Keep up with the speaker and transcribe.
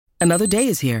Another day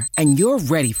is here, and you're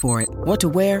ready for it. What to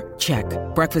wear? Check.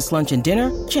 Breakfast, lunch, and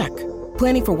dinner? Check.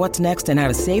 Planning for what's next and how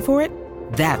to save for it?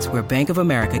 That's where Bank of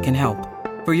America can help.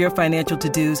 For your financial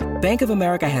to-dos, Bank of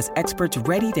America has experts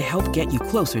ready to help get you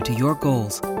closer to your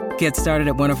goals. Get started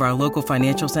at one of our local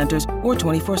financial centers or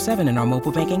 24/7 in our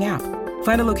mobile banking app.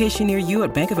 Find a location near you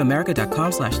at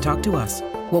bankofamerica.com/talktous.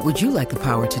 What would you like the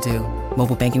power to do?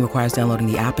 Mobile banking requires downloading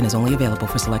the app and is only available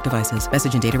for select devices.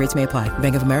 Message and data rates may apply.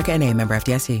 Bank of America N.A., member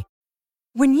FDIC.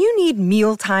 When you need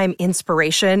mealtime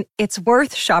inspiration, it's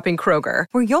worth shopping Kroger,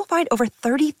 where you'll find over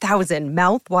 30,000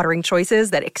 mouth-watering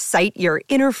choices that excite your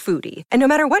inner foodie. And no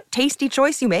matter what tasty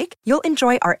choice you make, you'll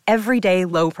enjoy our everyday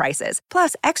low prices,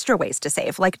 plus extra ways to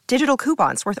save, like digital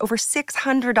coupons worth over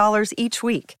 $600 each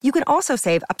week. You can also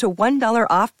save up to $1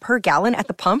 off per gallon at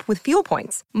the pump with fuel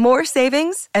points. More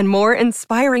savings and more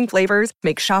inspiring flavors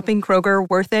make shopping Kroger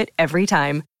worth it every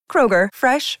time. Kroger,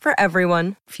 fresh for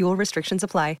everyone. Fuel restrictions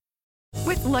apply.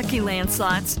 With Lucky Land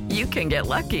Slots, you can get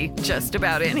lucky just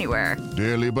about anywhere.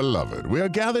 Dearly beloved, we are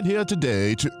gathered here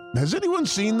today to... Has anyone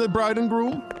seen the bride and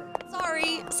groom?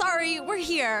 Sorry, we're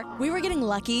here. We were getting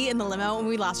lucky in the limo and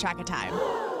we lost track of time.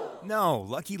 No,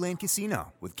 Lucky Land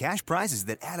Casino, with cash prizes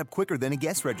that add up quicker than a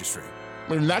guest registry.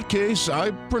 In that case,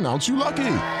 I pronounce you lucky.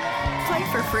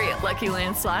 Play for free at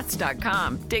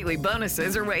LuckyLandSlots.com. Daily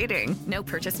bonuses are waiting. No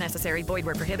purchase necessary. Void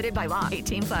where prohibited by law.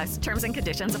 18+. Terms and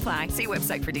conditions apply. See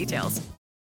website for details.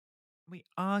 We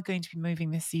are going to be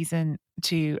moving this season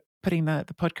to putting the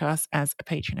podcast as a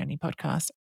patron-only podcast.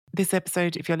 This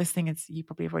episode, if you're listening, you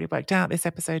probably have already worked out, this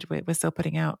episode we're still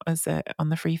putting out as on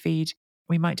the free feed.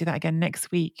 We might do that again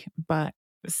next week, but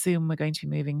soon we're going to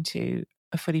be moving to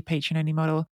a fully patron-only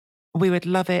model. We would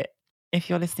love it if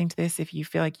you're listening to this, if you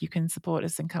feel like you can support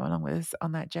us and come along with us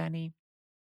on that journey.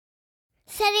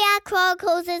 Serie A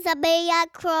Chronicles is a Media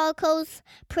Chronicles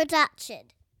production.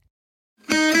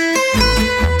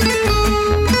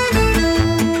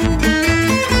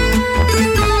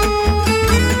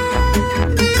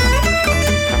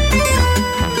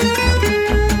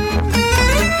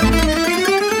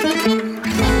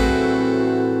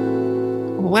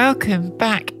 Welcome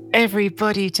back,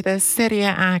 everybody, to the Serie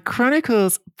A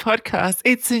Chronicles podcast.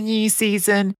 It's a new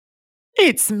season.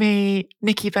 It's me,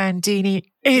 Nikki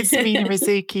Bandini. It's Mina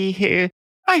Rizuki, who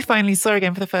I finally saw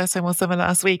again for the first time all summer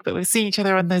last week, but we've seen each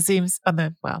other on the Zoom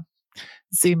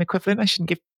equivalent. I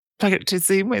shouldn't plug it to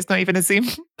Zoom. It's not even a Zoom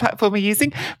platform we're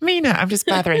using. Mina, I'm just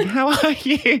blathering. How are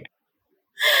you?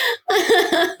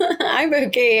 I'm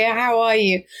okay. How are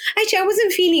you? Actually, I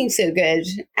wasn't feeling so good.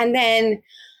 And then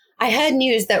I heard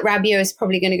news that Rabiot is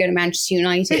probably going to go to Manchester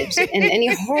United. And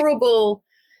any horrible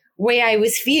way I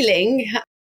was feeling,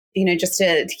 just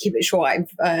to keep it short,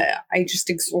 I just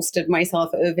exhausted myself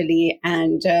overly.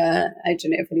 And I don't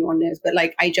know if anyone knows, but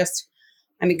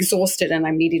I'm exhausted and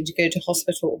I'm needing to go to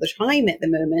hospital all the time at the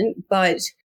moment. But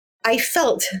I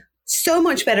felt so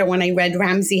much better when I read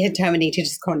Ramsey had terminated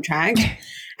his contract.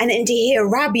 And then to hear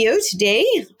Rabiot today,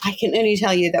 I can only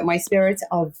tell you that my spirits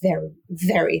are very,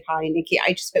 very high, Nikki.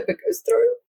 I just hope it goes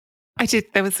through. I did.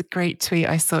 There was a great tweet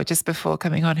I saw just before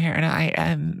coming on here,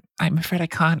 and I'm afraid I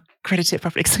can't credit it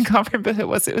properly because I can't remember who it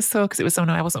was. It was because it was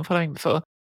someone I wasn't following before.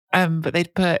 But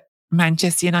they'd put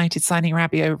Manchester United signing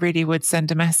Rabiot really would send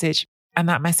a message, and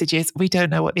that message is, we don't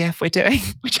know what the F we're doing,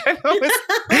 which I thought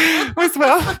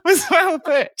was well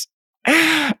put.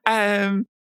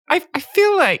 I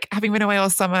feel like, having been away all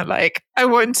summer, I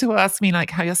want to ask me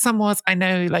how your summer was. I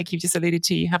know, you've just alluded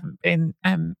to, you haven't been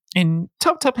in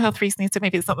top health recently, so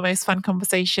maybe it's not the most fun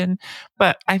conversation.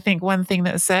 But I think one thing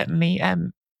that certainly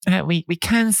we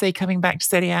can say coming back to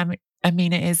Serie A,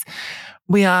 Amina, is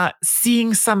we are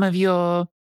seeing some of your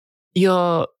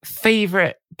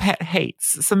favorite pet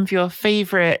hates, some of your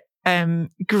favorite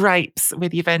gripes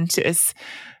with Juventus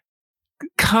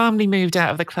calmly moved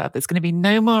out of the club. There's going to be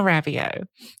no more Rabiot.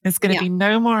 There's going to be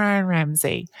no more Aaron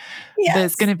Ramsey. Yes.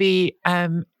 There's going to be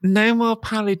no more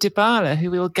Paulo Dybala,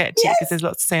 who we will get to because there's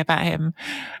lots to say about him.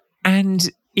 And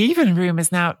even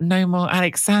rumours now, no more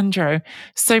Alexandro.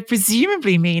 So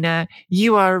presumably, Mina,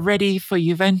 you are ready for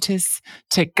Juventus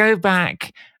to go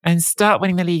back and start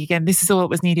winning the league again. This is all that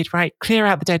was needed, right? Clear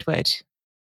out the deadwood.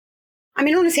 I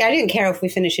mean, honestly, I don't care if we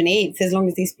finish in 8th as long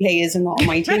as these players are not on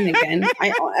my team again.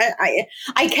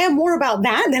 I care more about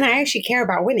that than I actually care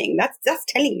about winning. That's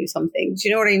telling you something. Do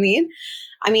you know what I mean?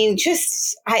 I mean,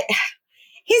 here's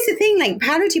the thing,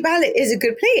 Paulo Dybala is a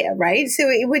good player, right? So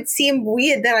it would seem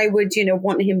weird that I would,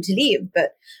 want him to leave.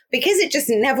 But because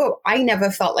I never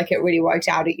felt like it really worked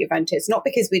out at Juventus. Not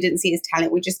because we didn't see his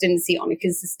talent, we just didn't see it on a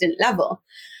consistent level.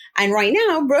 And right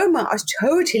now, Roma are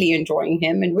totally enjoying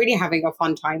him and really having a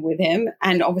fun time with him.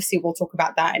 And obviously, we'll talk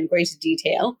about that in greater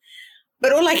detail.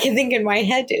 But all I can think in my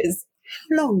head is,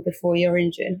 how long before you're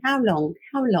injured? How long?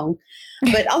 How long?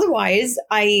 But otherwise,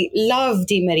 I love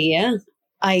Di Maria.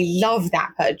 I love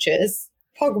that purchase.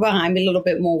 Pogba, I'm a little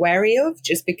bit more wary of,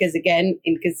 just because, again,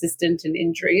 inconsistent and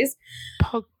injuries.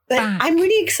 But I'm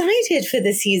really excited for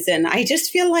the season. I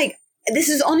just feel like this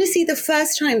is honestly the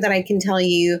first time that I can tell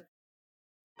you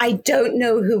I don't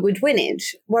know who would win it.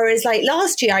 Whereas like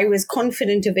last year, I was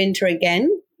confident of Inter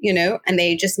again, and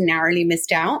they just narrowly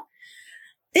missed out.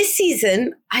 This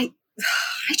season, I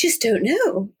just don't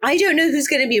know. I don't know who's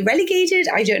going to be relegated.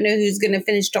 I don't know who's going to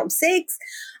finish top 6.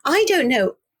 I don't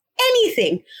know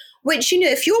anything. Which,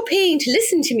 if you're paying to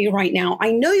listen to me right now,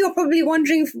 I know you're probably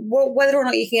wondering whether or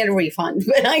not you can get a refund.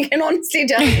 But I can honestly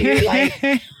tell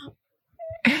you,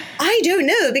 I don't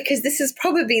know, because this is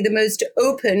probably the most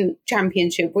open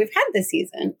championship we've had this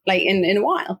season, in a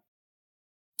while.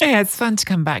 Yeah, it's fun to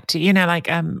come back to.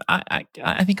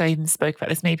 I think I even spoke about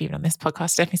this, maybe even on this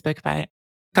podcast, definitely spoke about it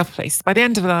a couple of places. By the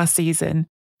end of the last season,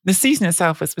 the season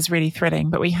itself was really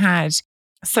thrilling, but we had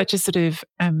such a sort of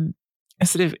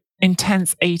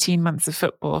intense 18 months of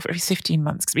football, for 15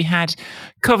 months, because we had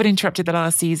COVID interrupted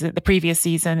the previous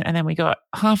season, and then we got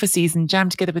half a season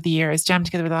jammed together with the Euros, jammed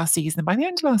together with last season. And by the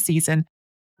end of last season,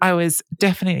 I was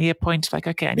definitely at a point like,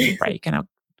 okay, I need a break. And I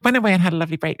went away and had a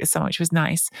lovely break this summer, which was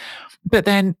nice. But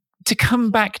then to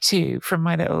come back from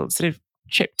my little sort of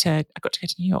trip I got to go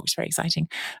to New York, which was very exciting.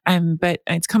 But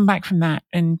to come back from that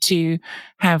and to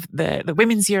have the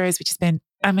women's Euros, which has been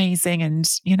amazing. And,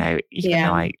 even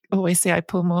though I always say I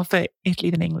pull more for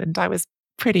Italy than England, I was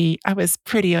pretty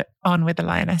on with the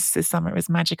Lionesses this summer. It was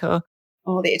magical.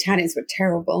 Oh, the Italians were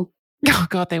terrible. Oh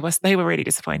God, they were really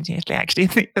disappointing, Italy, actually,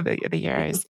 the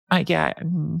Euros.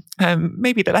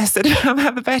 Maybe the less that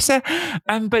have the better.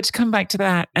 But to come back to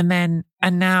that and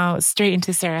now straight into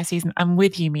the Serie A season, I'm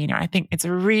with you, Mina. I think it's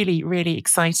a really, really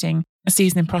exciting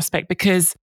season in prospect,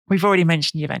 because we've already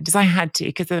mentioned Juventus. I had to,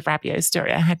 because of the Rabiot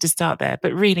story. I had to start there.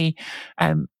 But really,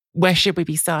 where should we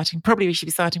be starting? Probably we should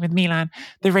be starting with Milan,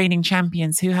 the reigning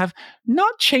champions, who have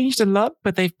not changed a lot,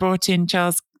 but they've brought in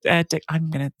Charles, I'm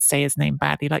going to say his name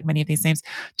badly, like many of these names,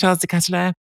 Charles de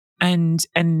Ketelaere, and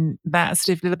that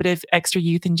sort of little bit of extra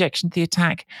youth injection to the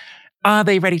attack. Are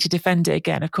they ready to defend it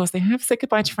again? Of course, they have said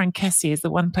goodbye to Frank Kessie as the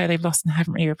one player they've lost and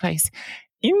haven't really replaced.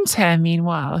 Inter,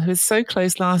 meanwhile, who was so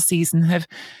close last season, have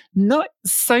not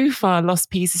so far lost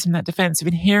pieces from that defence.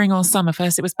 We've been hearing all summer.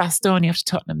 First it was Bastoni off to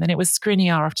Tottenham, then it was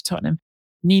Skriniar off to Tottenham.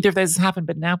 Neither of those has happened,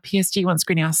 but now PSG wants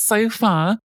Skriniar. So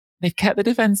far, they've kept the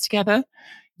defence together.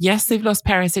 Yes, they've lost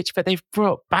Perisic, but they've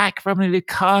brought back Romelu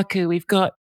Lukaku. We've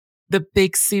got the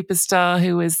big superstar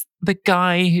who was the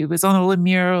guy who was on all the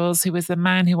murals, who was the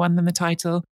man who won them the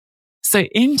title. So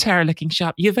Inter are looking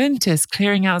sharp. Juventus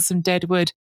clearing out some dead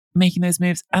wood, making those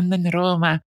moves. And then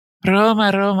Roma.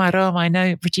 I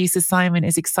know producer Simon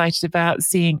is excited about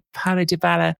seeing Paulo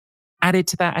Dybala added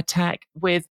to that attack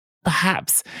with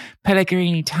perhaps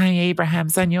Pellegrini, Tammy Abraham,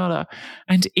 Zaniolo,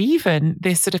 and even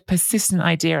this sort of persistent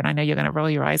idea, and I know you're going to roll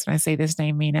your eyes when I say this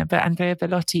name, Mina, but Andrea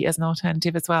Belotti as an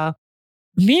alternative as well.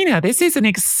 Mina, this is an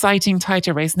exciting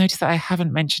title race. Notice that I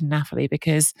haven't mentioned Napoli,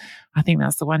 because I think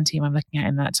that's the one team I'm looking at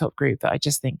in that top group that I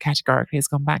just think categorically has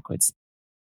gone backwards.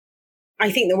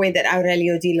 I think the way that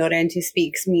Aurelio Di Laurentiis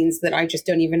speaks means that I just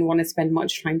don't even want to spend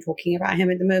much time talking about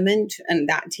him at the moment and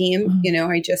that team.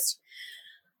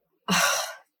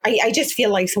 I just feel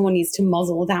like someone needs to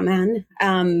muzzle that man.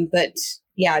 But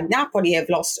yeah, Napoli have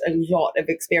lost a lot of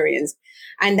experience,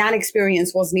 and that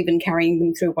experience wasn't even carrying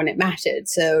them through when it mattered.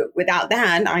 So without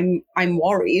that, I'm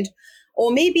worried.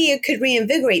 Or maybe it could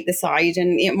reinvigorate the side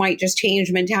and it might just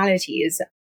change mentalities.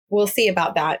 We'll see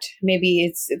about that. Maybe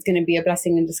it's going to be a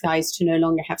blessing in disguise to no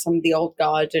longer have some of the old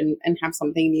guard and have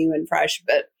something new and fresh.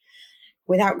 But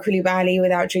without Koulibaly,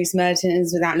 without Dries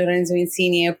Mertens, without Lorenzo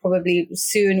Insigne, probably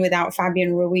soon without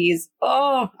Fabian Ruiz,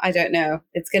 I don't know.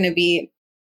 It's going to be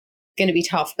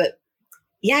tough. But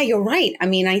yeah, you're right. I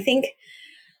mean, I think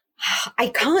I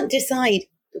can't decide.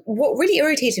 What really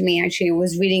irritated me actually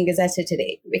was reading Gazzetta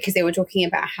today, because they were talking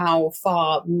about how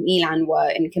far Milan were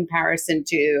in comparison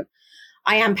to,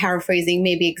 I am paraphrasing,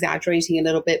 maybe exaggerating a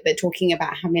little bit, but talking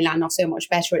about how Milan are so much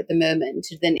better at the moment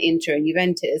than Inter and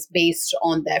Juventus based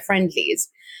on their friendlies.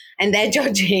 And they're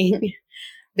judging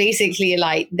basically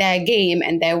like their game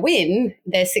and their win,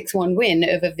 their 6-1 win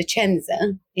over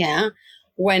Vicenza. Yeah.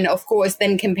 When, of course,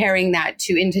 then comparing that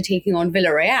to Inter taking on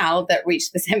Villarreal that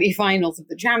reached the semi-finals of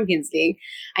the Champions League,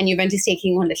 and Juventus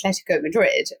taking on Atletico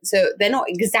Madrid. So they're not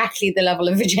exactly the level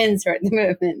of Vicenza at the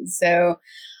moment. So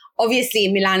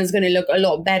obviously Milan is going to look a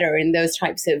lot better in those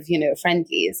types of,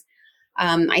 friendlies.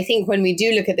 I think when we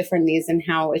do look at the friendlies and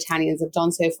how Italians have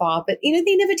done so far, but,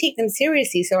 they never take them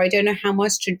seriously. So I don't know how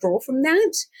much to draw from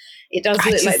that. It does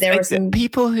look like there are some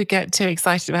people who get too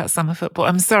excited about summer football.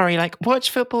 I'm sorry,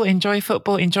 watch football, enjoy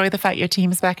the fact your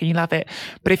team's back and you love it.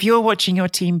 But if you're watching your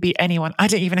team beat anyone, I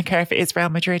don't even care if it is Real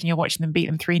Madrid and you're watching them beat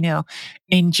them 3-0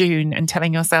 in June and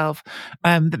telling yourself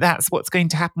that that's what's going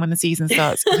to happen when the season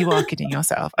starts, you are kidding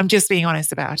yourself. I'm just being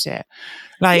honest about it.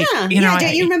 Don't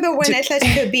you remember when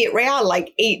Atletico beat Real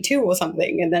 8-2 or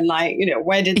something? And then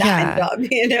where did that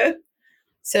end up,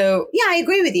 So I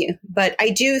agree with you. But I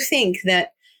do think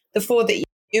that the four that you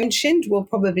mentioned will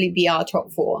probably be our top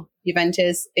four: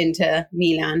 Juventus, Inter,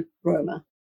 Milan, Roma.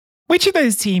 Which of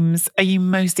those teams are you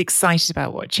most excited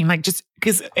about watching? Just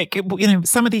because,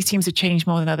 some of these teams have changed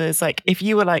more than others. If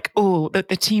you were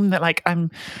the team that I don't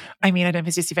know if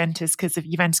it's just Juventus because of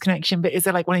Juventus connection, but is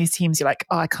there one of these teams you're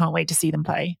I can't wait to see them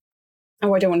play?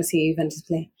 Oh, I don't want to see Juventus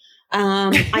play.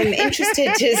 I'm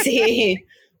interested to see...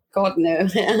 God, no.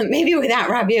 Maybe without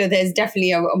Rabiot, there's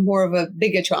definitely a more of a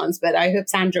bigger chance, but I hope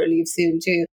Sandro leaves soon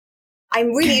too.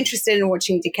 I'm really interested in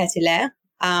watching De Ketelaere.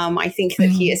 I think that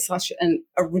he is such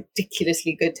a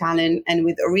ridiculously good talent. And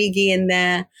with Origi in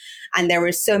there, and there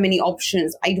are so many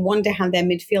options, I wonder how their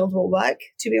midfield will work,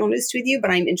 to be honest with you, but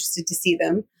I'm interested to see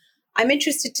them. I'm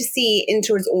interested to see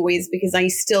Inter as always, because I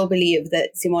still believe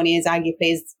that Simone Inzaghi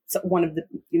plays one of the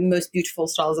most beautiful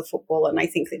styles of football. And I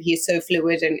think that he is so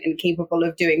fluid and capable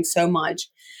of doing so much.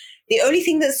 The only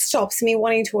thing that stops me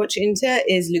wanting to watch Inter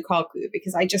is Lukaku,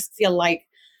 because I just feel like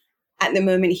at the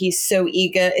moment he's so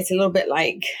eager. It's a little bit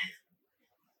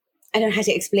I don't know how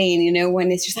to explain,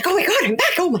 when it's just oh my God, I'm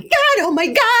back. Oh my God, oh my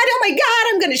God, oh my God,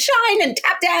 I'm going to shine and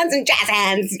tap dance and jazz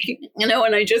hands, and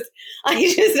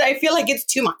I feel like it's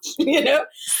too much,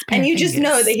 and you just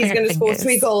know that he's going to score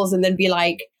 3 goals and then be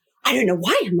I don't know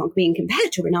why I'm not being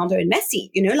compared to Ronaldo and Messi,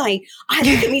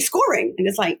 look at me scoring. And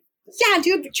it's yeah,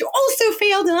 dude, but you also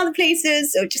failed in other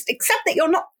places. So just accept that you're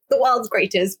not the world's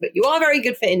greatest, but you are very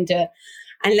good for Inter.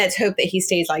 And let's hope that he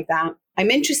stays like that.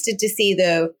 I'm interested to see,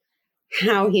 though,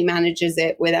 how he manages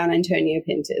it without Antonio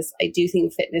Pintus. I do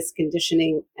think fitness,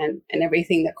 conditioning, and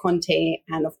everything that Conte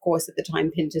and, of course, at the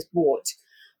time Pintus bought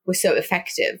was so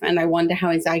effective. And I wonder how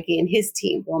Inzaghi and his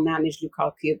team will manage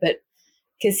Lukaku. But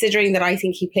considering that I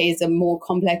think he plays a more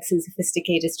complex and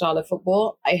sophisticated style of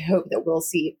football, I hope that we'll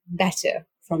see better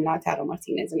from Lautaro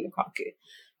Martinez and Lukaku.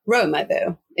 Roma,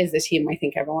 though, is the team I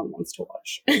think everyone wants to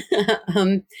watch.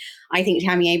 I think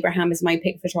Tammy Abraham is my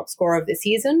pick for top scorer of the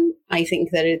season. I think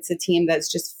that it's a team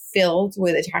that's just filled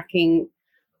with attacking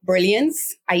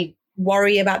brilliance. I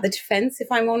worry about the defense, if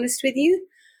I'm honest with you.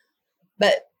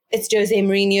 But it's Jose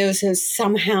Mourinho, so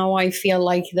somehow I feel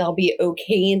like they'll be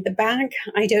okay in the back.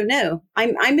 I don't know.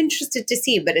 I'm interested to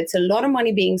see, but it's a lot of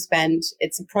money being spent.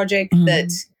 It's a project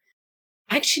that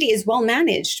actually is well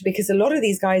managed, because a lot of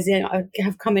these guys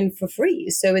have come in for free.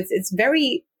 So it's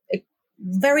very,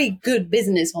 very good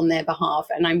business on their behalf.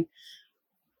 And I'm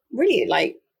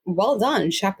really well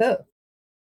done. Chapeau.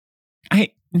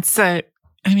 I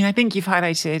think you've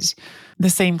highlighted the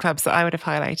same clubs that I would have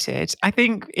highlighted. I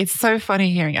think it's so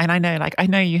funny hearing, and I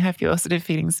know you have your sort of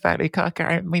feelings about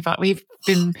Lukaku. We've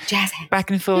been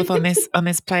back and forth on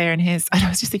this player and his. And I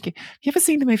was just thinking, have you ever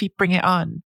seen the movie Bring It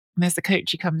On? And there's the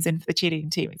coach who comes in for the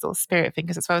cheerleading team. It's all spirit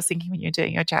fingers. That's what I was thinking when you were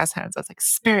doing your jazz hands. I was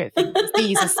spirit fingers.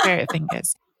 These are spirit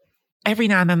fingers. Every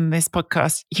now and then on this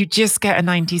podcast, you just get a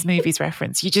 90s movies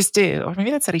reference. You just do. Or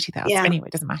maybe that's early 2000s. Yeah. Anyway,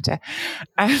 it doesn't matter.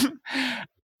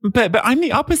 But I'm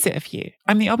the opposite of you.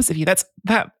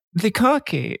 That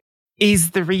Lukaku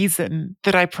is the reason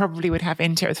that I probably would have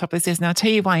Inter at the top of this list. And I'll tell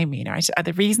you why I mean, right?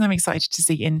 The reason I'm excited to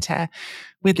see Inter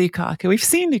with Lukaku, we've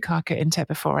seen Lukaku at Inter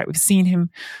before, right? We've seen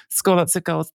him score lots of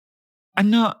goals. I'm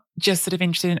not just sort of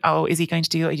interested in, is he going to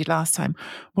do what he did last time?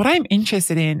 What I'm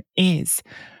interested in is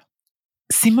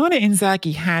Simone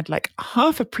Inzaghi had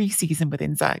half a preseason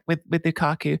with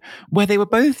Lukaku, where they were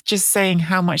both just saying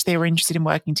how much they were interested in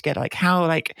working together. How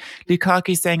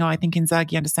Lukaku saying, I think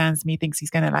Inzaghi understands me, thinks he's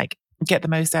going to get the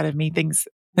most out of me, thinks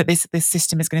that this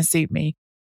system is going to suit me.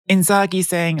 Inzaghi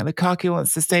saying Lukaku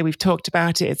wants to stay. We've talked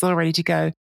about it. It's all ready to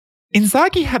go.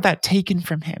 Inzaghi had that taken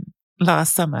from him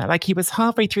last summer. He was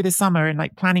halfway through the summer and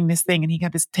planning this thing, and he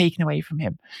had this taken away from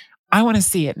him. I want to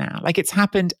see it now. It's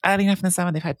happened early enough in the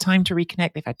summer. They've had time to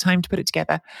reconnect. They've had time to put it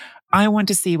together. I want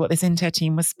to see what this Inter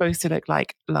team was supposed to look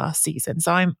like last season.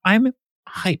 So I'm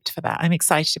hyped for that. I'm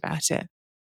excited about it.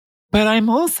 But I'm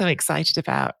also excited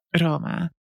about Roma.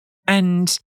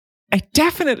 And I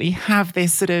definitely have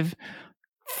this sort of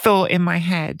thought in my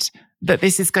head that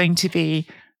this is going to be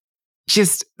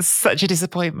just such a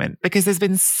disappointment, because there's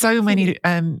been so many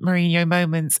Mourinho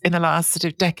moments in the last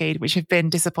sort of decade which have been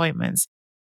disappointments.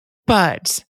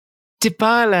 But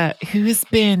Dybala, who has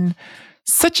been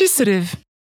such a sort of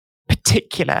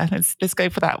particular, let's go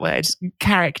for that word,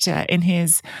 character in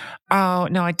his, oh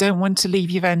no, I don't want to leave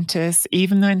Juventus,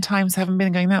 even though in times haven't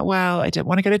been going that well. I don't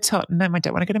want to go to Tottenham. I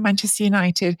don't want to go to Manchester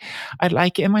United. I'd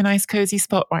like it in my nice cozy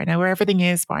spot where I know where everything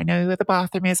is, where I know where the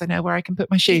bathroom is, I know where I can put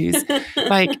my shoes.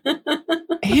 Like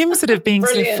him sort of being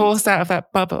sort of forced out of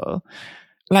that bubble,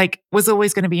 like was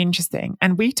always going to be interesting.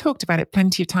 And we talked about it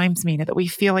plenty of times, Mina, that we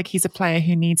feel like he's a player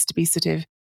who needs to be sort of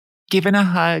given a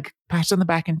hug, pat on the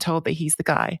back and told that he's the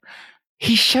guy.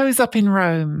 He shows up in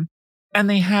Rome and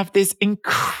they have this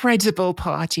incredible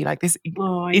party, like this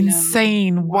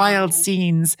insane, wild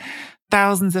scenes,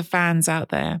 thousands of fans out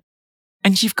there.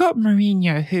 And you've got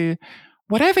Mourinho, who,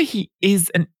 whatever he is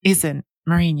and isn't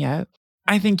Mourinho,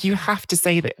 I think you have to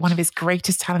say that one of his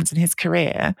greatest talents in his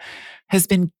career has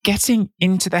been getting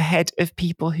into the head of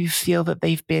people who feel that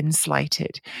they've been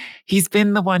slighted. He's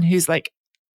been the one who's like,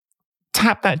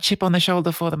 tapped that chip on the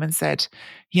shoulder for them and said,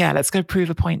 yeah, let's go prove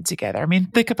a point together. I mean,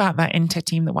 think about that Inter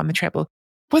team that won the treble.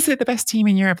 Was it the best team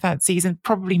in Europe that season?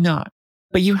 Probably not.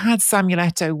 But you had Samuel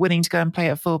Eto'o willing to go and play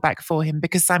at fullback for him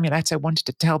because Samuel Eto'o wanted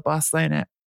to tell Barcelona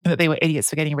that they were idiots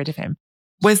for getting rid of him.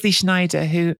 Wesley Sneijder,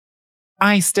 who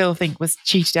I still think was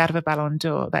cheated out of a Ballon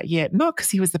d'Or that year, not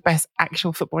because he was the best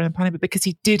actual footballer on the planet, but because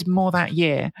he did more that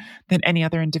year than any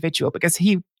other individual, because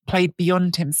he played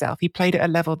beyond himself. He played at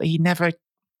a level that he never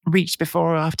reached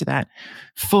before or after that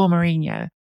for Mourinho.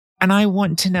 And I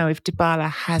want to know if Dybala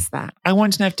has that. I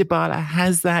want to know if Dybala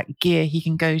has that gear he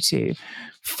can go to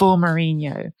for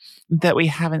Mourinho that we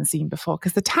haven't seen before.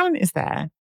 Because the talent is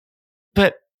there,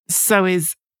 but so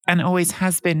is, and always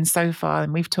has been so far,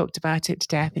 and we've talked about it to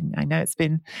death, and I know it's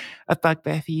been a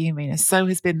bugbear for you, Mina, so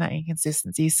has been that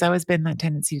inconsistency, so has been that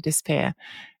tendency to disappear.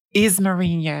 Is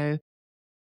Mourinho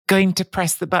going to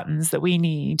press the buttons that we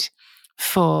need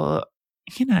for,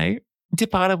 you know,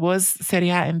 Dybala was Serie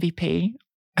A MVP.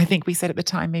 I think we said at the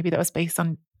time, maybe that was based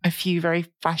on a few very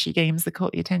flashy games that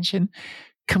caught the attention.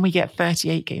 Can we get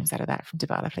 38 games out of that from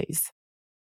Dybala, please?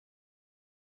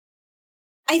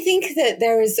 I think that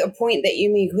there is a point that you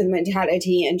make with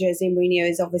mentality, and Jose Mourinho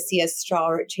is obviously a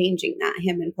star at changing that.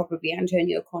 Him and probably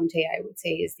Antonio Conte, I would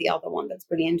say, is the other one that's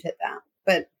brilliant at that.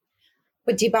 But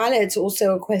with Dybala, it's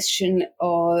also a question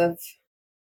of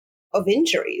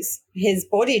injuries. His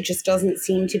body just doesn't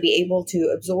seem to be able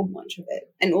to absorb much of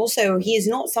it. And also, he is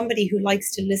not somebody who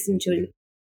likes to listen to,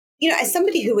 you know, as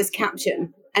somebody who was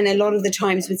captain and a lot of the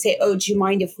times would say, oh, do you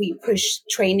mind if we push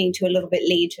training to a little bit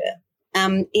later?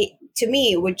 To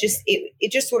me,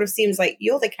 it just sort of seems like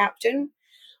you're the captain.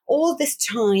 All this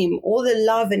time, all the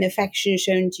love and affection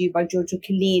shown to you by Giorgio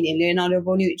Chiellini, Leonardo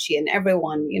Bonucci and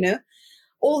everyone, you know,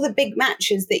 all the big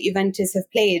matches that Juventus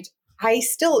have played, I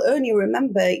still only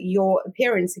remember your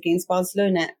appearance against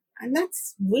Barcelona, and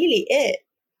that's really it,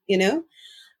 you know?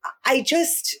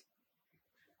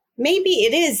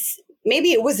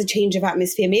 Maybe it was a change of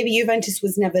atmosphere. Maybe Juventus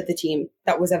was never the team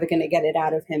that was ever going to get it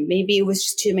out of him. Maybe it was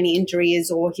just too many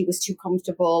injuries, or he was too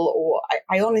comfortable, or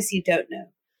I honestly don't know.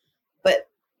 But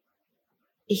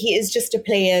he is just a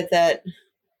player that,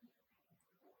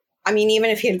 I mean, even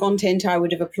if he had gone to Inter, I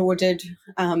would have applauded,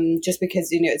 just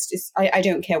because, you know, it's just, I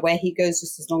don't care where he goes,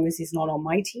 just as long as he's not on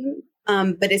my team.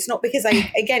 But it's not because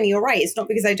again, you're right. It's not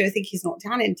because I don't think he's not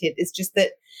talented. It's just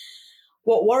that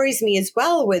what worries me as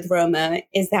well with Roma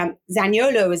is that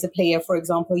Zaniolo is a player, for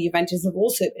example, Juventus have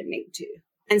also been linked to.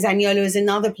 And Zaniolo is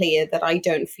another player that I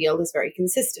don't feel is very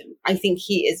consistent. I think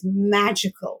he is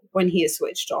magical when he is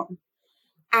switched on.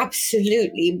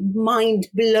 Absolutely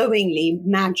mind-blowingly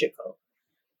magical.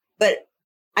 But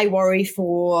I worry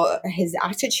for his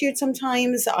attitude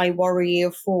sometimes. I worry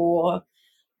for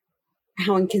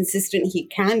how inconsistent he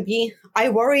can be. I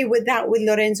worry with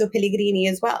Lorenzo Pellegrini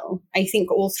as well. I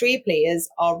think all three players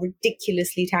are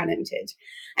ridiculously talented.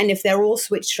 And if they're all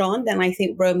switched on, then I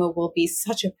think Roma will be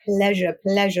such a pleasure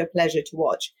to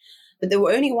watch. But the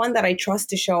only one that I trust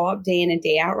to show up day in and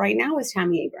day out right now is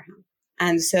Tammy Abraham.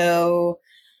 And so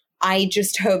I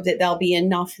just hope that there'll be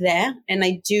enough there. And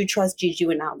I do trust Gigi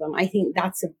Wijnaldum. I think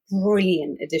that's a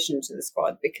brilliant addition to the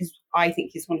squad because I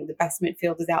think he's one of the best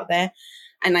midfielders out there.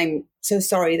 And I'm so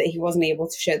sorry that he wasn't able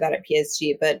to show that at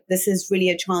PSG, but this is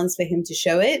really a chance for him to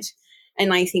show it.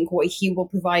 And I think what he will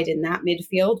provide in that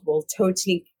midfield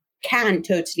can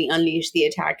totally unleash the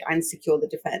attack and secure the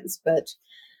defense. But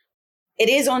it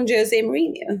is on Jose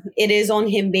Mourinho. It is on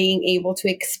him being able to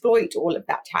exploit all of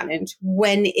that talent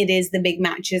when it is the big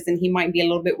matches and he might be a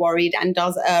little bit worried and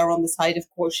does err on the side of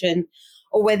caution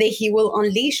or whether he will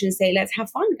unleash and say, let's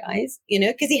have fun, guys,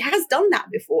 because he has done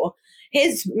that before.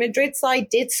 His Madrid side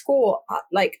did score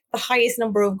like the highest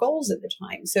number of goals at the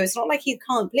time. So it's not like he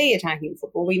can't play attacking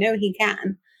football. We know he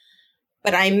can.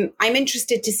 But I'm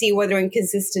interested to see whether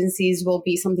inconsistencies will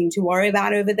be something to worry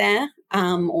about over there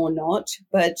or not.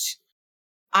 But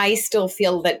I still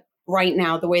feel that right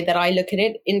now, the way that I look at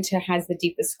it, Inter has the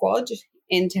deepest squad.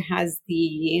 Inter has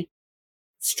the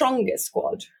strongest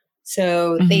squad.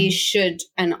 So they should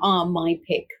and are my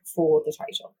pick for the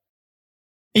title.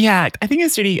 Yeah, I think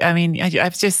it's really, I mean,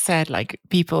 I've just said like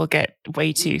people get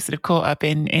way too sort of caught up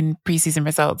in preseason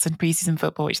results and preseason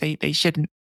football, which they shouldn't.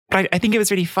 But I think it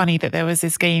was really funny that there was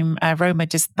this game, Roma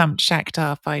just thumped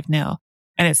Shakhtar 5-0.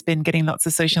 And it's been getting lots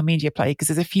of social media play because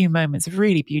there's a few moments of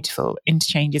really beautiful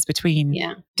interchanges between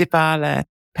Dybala,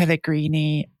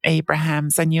 Pellegrini, Abraham,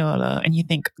 Zaniolo. And you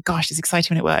think, gosh, it's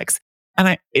exciting when it works.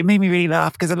 And it made me really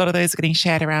laugh because a lot of those are getting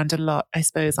shared around a lot, I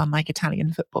suppose, on like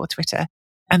Italian football Twitter.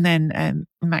 And then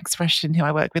Max Rushton, who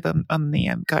I work with on the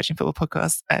Guardian Football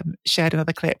Podcast, shared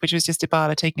another clip, which was just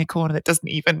Dybala taking a corner that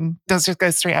just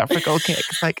go straight out for a goal kick.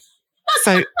 It's like,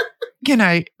 so,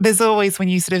 there's always, when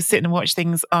you sort of sit and watch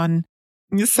things on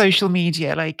social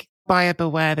media, like buyer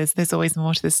beware, there's always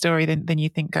more to the story than you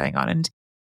think going on. And,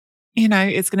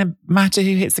 it's going to matter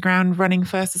who hits the ground running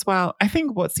first as well. I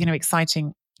think what's,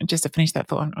 exciting, just to finish that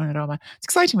thought on Roma, what's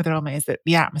exciting with Roma is that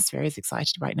the atmosphere is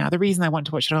excited right now. The reason I want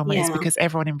to watch Roma is because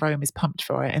everyone in Rome is pumped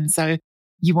for it. And so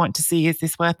you want to see, is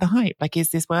this worth the hype? Like, is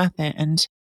this worth it? And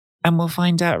we'll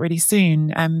find out really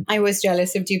soon. I was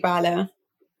jealous of Dybala.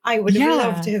 I would have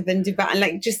loved to have been Dybala.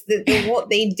 Like, just the what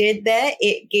they did there,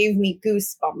 it gave me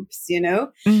goosebumps,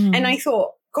 And I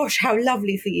thought, gosh, how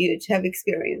lovely for you to have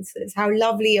experienced this. How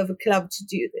lovely of a club to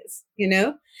do this,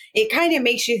 It kind of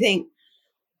makes you think,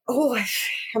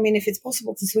 if it's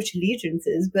possible to switch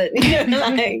allegiances, but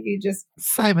like you just.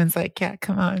 Simon's like, yeah,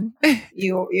 come on.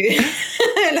 you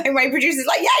like my producer's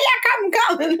like,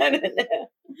 come.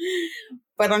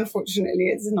 But unfortunately,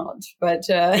 it's not. But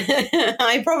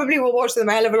I probably will watch them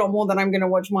a hell of a lot more than I'm going to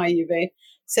watch my Juve.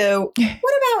 So,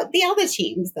 what about the other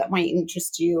teams that might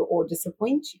interest you or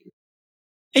disappoint you?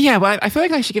 Yeah, well, I feel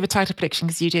like I should give a title prediction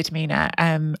because you did, Mina.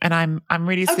 And I'm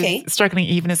really struggling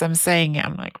even as I'm saying it.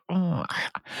 I'm like,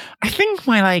 I think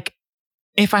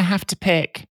if I have to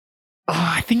pick,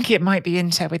 I think it might be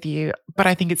Inter with you, but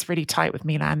I think it's really tight with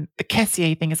Milan. The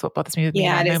Kessié thing is what bothers me with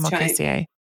Milan. No more Kessié.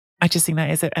 I just think that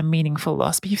is a meaningful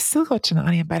loss. But you've still got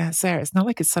Tonali and Bennacer. It's not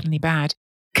like it's suddenly bad.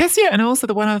 Kessié, and also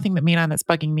the one other thing that Milan that's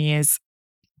bugging me is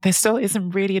there still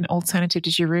isn't really an alternative to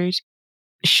Giroud.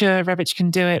 Sure, Rebic can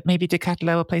do it. Maybe De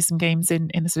Ketelaere will play some games in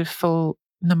the sort of full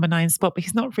number 9 spot, but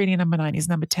he's not really a number 9. He's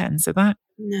number 10. So that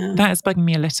is bugging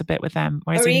me a little bit with them.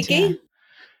 Whereas Origi?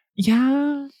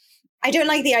 Yeah. I don't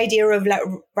like the idea of like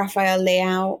Rafael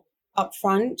Leao up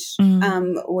front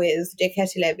with De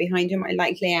Ketelaere behind him. I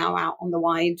like Leao out on the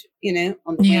wide,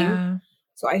 on the wing.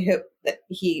 So I hope that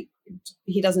he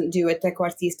doesn't do a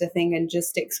trequartista thing and just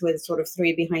sticks with sort of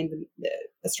 3 behind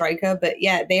the striker. But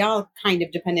yeah, they are kind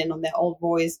of dependent on their old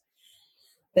boys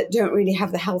that don't really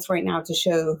have the health right now to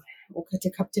show or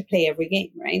to play every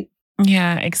game, right?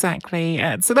 Yeah, exactly.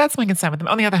 So that's my concern with them.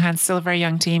 On the other hand, still a very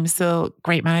young team, still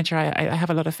great manager. I have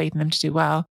a lot of faith in them to do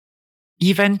well.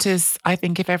 Juventus, I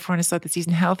think if everyone had started the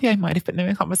season healthy, I might have put them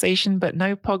in conversation, but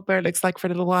no Pogba, it looks like, for a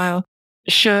little while.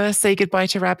 Sure, say goodbye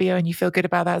to Rabiot and you feel good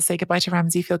about that. Say goodbye to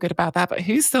Ramsey, feel good about that. But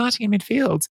who's starting in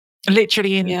midfield?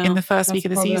 Literally in the first week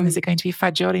of the season, is it going to be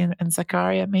Fagioli and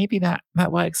Zakaria? Maybe that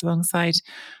works alongside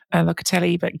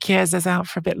Locatelli, but Chiesa's out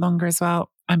for a bit longer as well.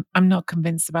 I'm not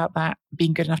convinced about that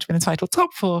being good enough to win the title.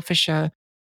 Top 4 for sure.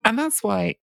 And that's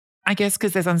why, I guess,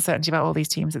 because there's uncertainty about all these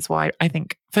teams, it's why I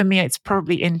think for me it's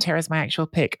probably Inter as my actual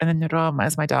pick and then Roma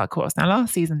as my dark horse. Now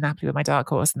last season Napoli were my dark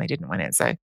horse and they didn't win it,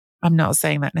 so I'm not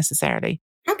saying that necessarily.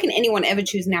 How can anyone ever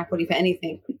choose Napoli for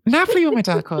anything? Napoli were my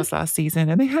dark horse last season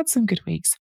and they had some good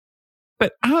weeks.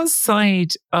 But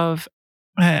outside of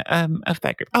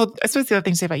that group, I suppose the other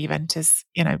thing to say about Juventus,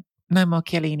 no more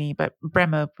Chiellini, but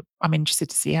Bremer, I'm interested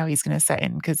to see how he's going to set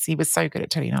in because he was so good at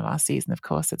Torino last season. Of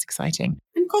course, that's exciting.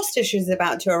 And Kostic is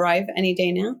about to arrive any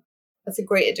day now. That's a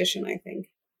great addition, I think.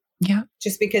 Yeah.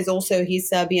 Just because also he's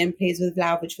Serbian, plays with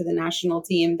Vlahovic for the national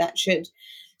team, that should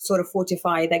sort of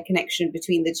fortify that connection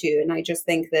between the two. And I just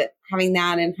think that having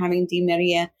that and having Di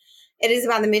Maria, it is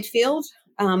about the midfield.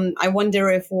 I wonder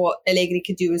if what Allegri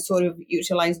could do is sort of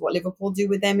utilize what Liverpool do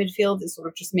with their midfield and sort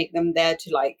of just make them there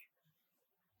to like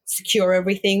secure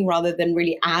everything rather than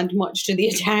really add much to the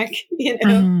attack.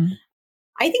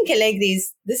 I think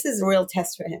this is a real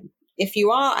test for him. If you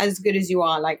are as good as you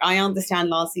are, like I understand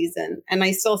last season, and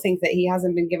I still think that he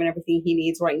hasn't been given everything he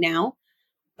needs right now.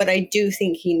 But I do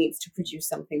think he needs to produce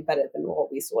something better than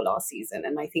what we saw last season.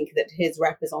 And I think that his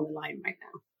rep is on the line right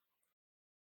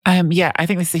now. Yeah, I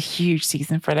think this is a huge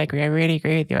season for Allegri. I really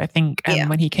agree with you. I think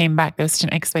when he came back, there was such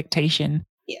an expectation.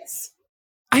 Yes.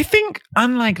 I think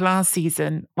unlike last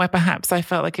season, where perhaps I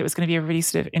felt like it was going to be a really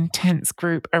sort of intense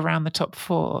group around the top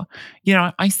four, you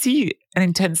know, I see an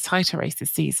intense title race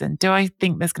this season. Do I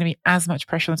think there's going to be as much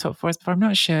pressure on the top four as before? I'm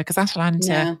not sure, because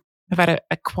Atalanta have had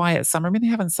a quiet summer. I mean, they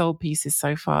haven't sold pieces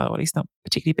so far, or at least not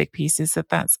particularly big pieces. So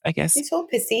that's, I guess. They sold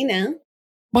Pessina.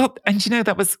 Well, and you know,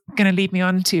 that was going to lead me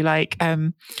on to like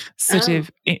one of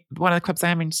the clubs I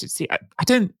am interested to see.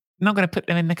 I'm not going to put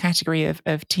them in the category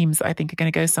of teams that I think are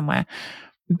going to go somewhere.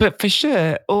 But for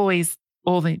sure, always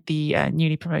all the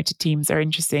newly promoted teams are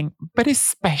interesting, but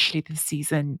especially this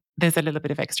season, there's a little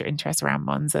bit of extra interest around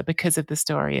Monza because of the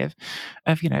story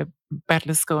of you know,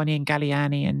 Berlusconi and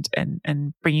Galliani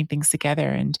and bringing things together,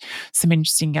 and some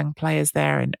interesting young players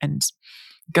there, and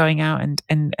going out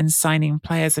and signing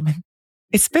players. I mean,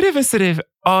 it's a bit of a sort of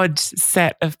odd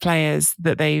set of players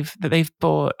that they've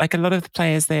bought. Like a lot of the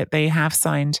players that they have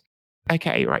signed.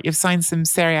 Okay, right. You've signed some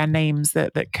Serie A names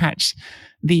that catch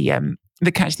the eye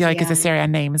because they're Serie A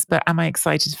names. But am I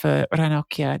excited for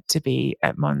Ranocchia to be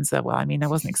at Monza? Well, I mean, I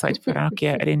wasn't excited for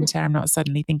Ranocchia at Inter. I'm not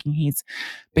suddenly thinking he's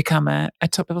become a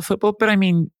top level football. But I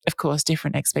mean, of course,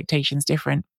 different expectations,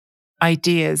 different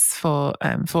ideas for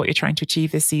what you're trying to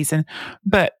achieve this season.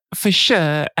 But for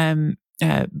sure,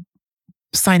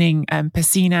 signing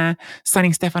Pessina,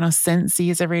 signing Stefano Sensi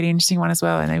is a really interesting one as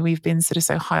well. I know we've been sort of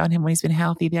so high on him when he's been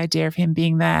healthy. The idea of him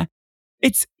being there,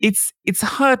 it's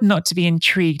hard not to be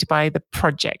intrigued by the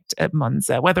project at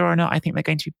Monza. Whether or not I think they're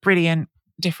going to be brilliant,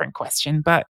 different question.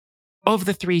 But of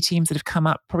the three teams that have come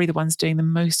up, probably the ones doing the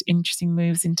most interesting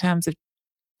moves in terms of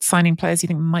signing players you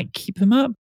think might keep them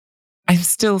up. I'm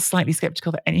still slightly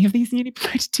skeptical that any of these newly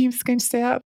promoted teams are going to stay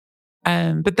up.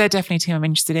 But they're definitely a team I'm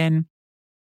interested in.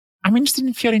 I'm interested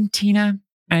in Fiorentina,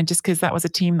 just because that was a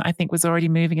team that I think was already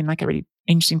moving in like a really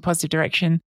interesting, positive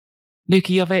direction.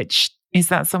 Luka Jovic, is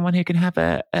that someone who can have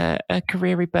a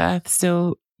career rebirth?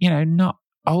 Still, you know, not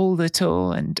old at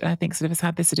all, and I think sort of has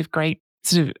had this sort of great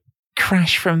sort of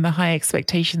crash from the high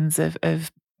expectations of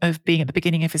being at the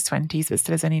beginning of his 20s, but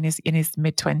still is only in his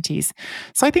mid 20s.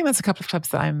 So I think that's a couple of clubs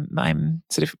that I'm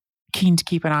sort of keen to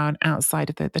keep an eye on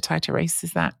outside of the title race.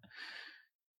 Is that,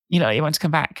 you know, you want to come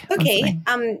back? Okay.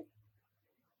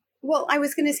 Well, I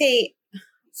was going to say,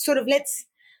 sort of let's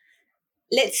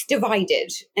divide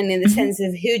it, and in the sense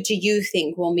of who do you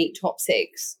think will meet top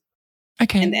six?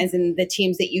 Okay, and as in the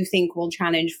teams that you think will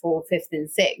challenge for 5th and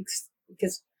 6th,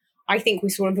 because I think we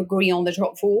sort of agree on the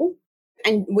top 4.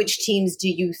 And which teams do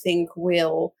you think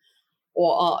will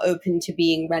or are open to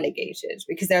being relegated?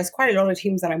 Because there's quite a lot of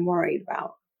teams that I'm worried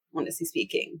about, honestly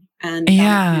speaking, and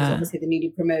obviously the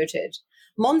newly promoted.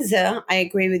 Monza, I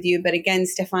agree with you, but again,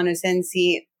 Stefano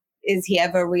Sensi. Is he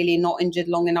ever really not injured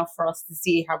long enough for us to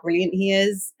see how brilliant he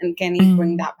is? And can he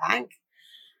bring that back?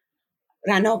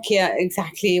 Ranocchia,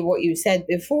 exactly what you said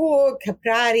before.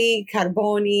 Caprari,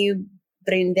 Carboni,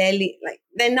 Brindelli. Like,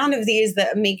 they're none of these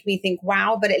that make me think,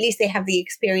 wow, but at least they have the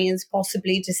experience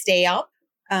possibly to stay up,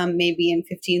 maybe in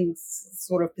 15th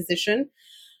sort of position.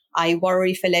 I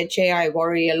worry for Lecce. I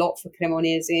worry a lot for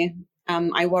Cremonese.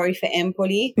 I worry for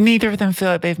Empoli. Neither of them feel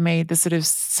like they've made the sort of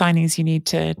signings you need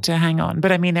to hang on.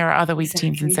 But I mean, there are other weak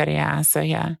teams in Serie A, so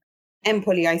yeah.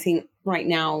 Empoli, I think right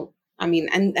now, I mean,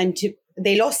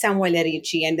 they lost Samuele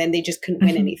Ricci, and then they just couldn't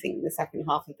win anything in the second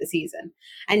half of the season.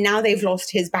 And now they've lost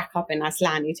his backup in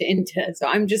Aslani to Inter. So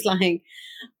I'm just like,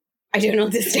 I don't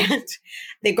understand.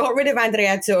 They got rid of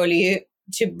Andrea Azzoli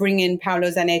to bring in Paolo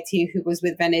Zanetti, who was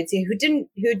with Venezia, who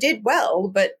did well,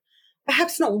 but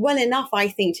perhaps not well enough, I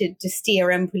think, to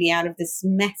steer Empoli out of this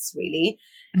mess, really.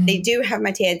 They do have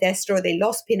Mattia Destro. They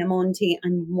lost Pinamonti.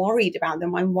 I'm worried about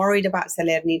them. I'm worried about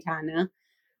Salernitana.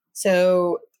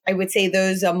 So I would say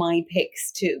those are my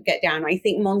picks to get down. I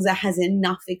think Monza has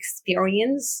enough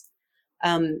experience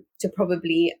to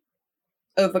probably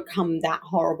overcome that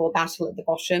horrible battle at the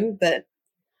bottom. But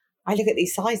I look at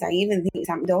these sides, I even think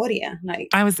Sampdoria. Like,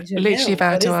 I was literally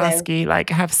about to ask you, like,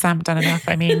 have Samp done enough?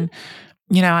 I mean...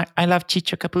 You know, I love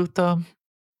Ciccio Caputo,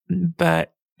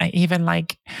 but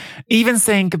even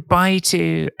saying goodbye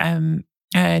to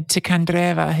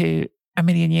Candreva, who a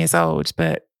million years old,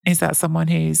 but is that someone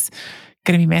who's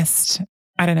going to be missed?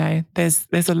 I don't know. There's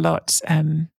a lot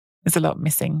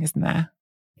missing, isn't there?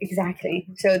 Exactly.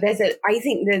 So I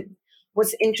think that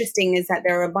what's interesting is that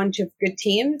there are a bunch of good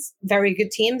teams, very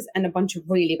good teams, and a bunch of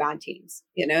really bad teams,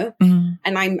 you know?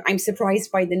 And I'm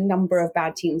surprised by the number of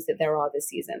bad teams that there are this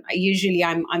season.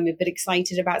 I'm a bit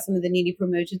excited about some of the newly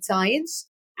promoted sides.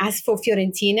 as for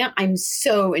Fiorentina, I'm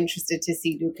so interested to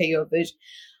see Luka Jovic.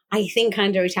 I think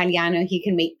under Italiano, he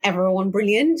can make everyone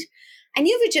brilliant. And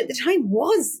Jovic at the time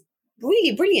was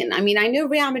really brilliant. I mean, I know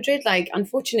Real Madrid, like,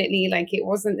 unfortunately, like, it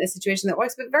wasn't a situation that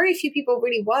works, but very few people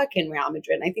really work in Real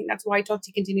Madrid. And I think that's why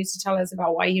Totti continues to tell us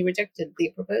about why he rejected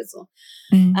the proposal.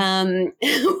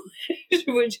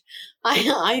 Which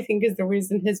I think is the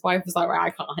reason his wife was like,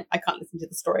 right, I can't listen to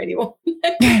the story anymore.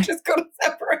 We've just got to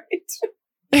separate.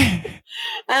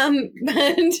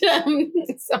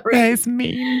 Sorry. That is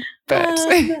mean, but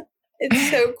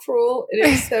it's so cruel. It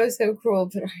is so cruel.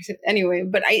 But anyway,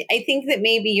 I think that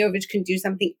maybe Jovic can do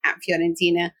something at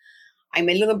Fiorentina. I'm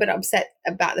a little bit upset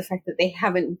about the fact that they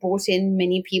haven't brought in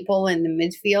many people in the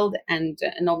midfield, and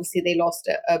obviously they lost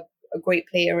a great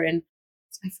player, and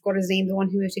I forgot his name, the one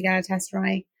who moved to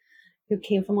Galatasaray, who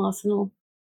came from Arsenal,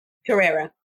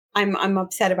 Torreira. I'm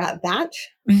upset about that,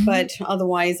 but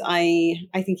otherwise I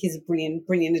think he's a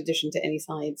brilliant addition to any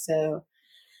side. So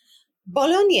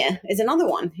Bologna is another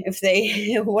one.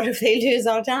 What if they lose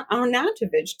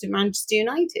Arnautovic to Manchester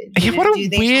United? Yeah, what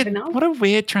a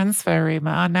weird transfer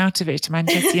rumor, Arnautovic to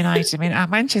Manchester United. I mean, at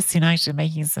Manchester United are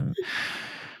making some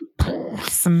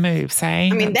moves, eh?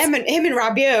 I mean, him and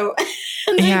Rabiot.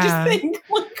 And I just think,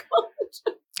 oh my God.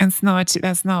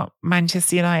 That's not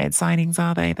Manchester United signings,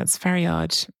 are they? That's very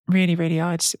odd. Really, really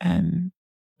odd. I'm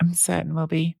certain we'll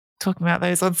be talking about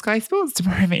those on Sky Sports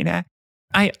tomorrow, Mina.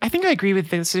 I think I agree with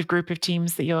the sort of group of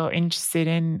teams that you're interested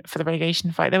in for the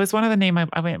relegation fight. There was one other name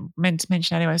I meant to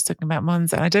mention earlier. I was talking about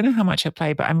Monza. And I don't know how much he'll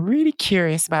play, but I'm really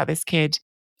curious about this kid.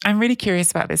 Samuele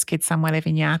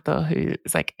Vignato, who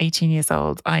is like 18 years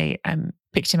old. I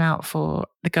picked him out for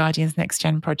the Guardian's Next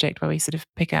Gen project, where we sort of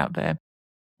pick out the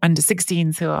under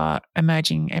 16s who are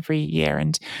emerging every year.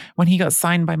 And when he got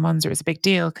signed by Monza, it was a big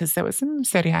deal because there were some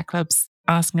Serie A clubs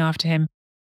asking after him.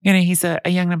 You know, he's a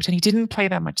young number 10. He didn't play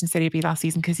that much in Serie B last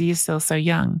season because he is still so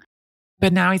young.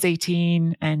 But now he's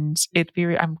 18, and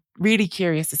I'm really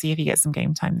curious to see if he gets some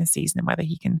game time this season and whether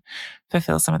he can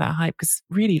fulfill some of that hype, because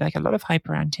really, like, a lot of hype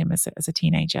around him as a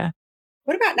teenager.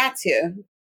 What about Lazio?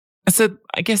 So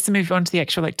I guess to move on to the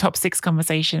actual like top 6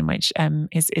 conversation, which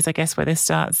is I guess where this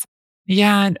starts.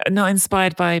 Yeah, not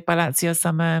inspired by Lazio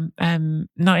summer.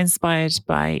 Not inspired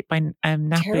by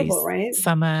Napoli's Terrible, right?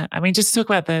 summer. I mean, just to talk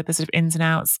about the sort of ins and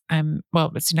outs. Well,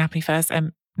 let's do Napoli first.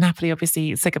 Napoli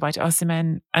obviously said goodbye to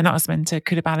Osimhen, not Osimhen, to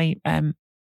Koulibaly.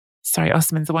 Sorry,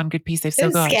 Osimhen's the one good piece they've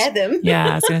still got. Don't scare them. Yeah,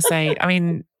 I was going to say. I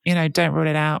mean, you know, don't rule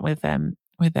it out with De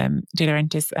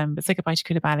Laurentiis. But say goodbye to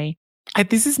Koulibaly.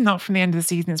 This is not from the end of the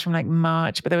season, it's from like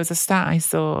March, but there was a stat I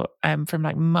saw from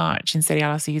like March in Serie A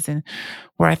last season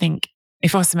where I think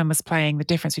if Osimhen was playing, the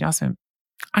difference between Osimhen,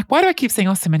 why do I keep saying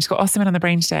Osimhen? Just got Osimhen on the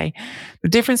brain today. The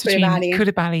difference between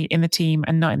Koulibaly in the team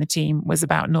and not in the team was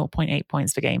about 0.8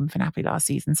 points per game for Napoli last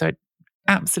season. So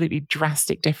absolutely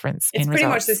drastic difference in results. It's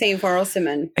pretty much the same for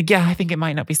Osimhen. Yeah, I think it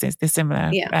might not be dissimilar.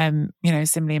 Yeah.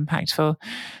 Similarly impactful.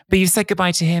 But you've said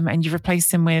goodbye to him and you've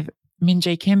replaced him with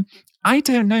Min-Jae Kim. I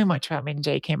don't know much about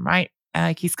Min-Jae Kim, right?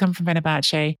 He's come from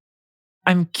Fenerbahce.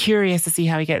 I'm curious to see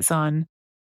how he gets on,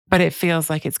 but it feels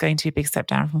like it's going to be a big step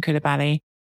down from Koulibaly.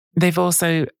 They've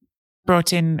also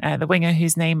brought in the winger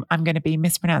whose name I'm going to be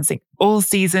mispronouncing all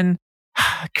season,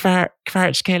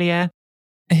 Kvaratskhelia,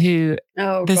 who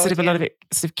there's sort of a lot of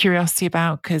sort of curiosity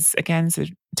about because, again, sort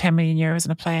of 10 million euros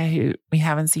on a player who we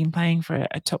haven't seen playing for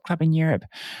a top club in Europe.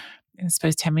 I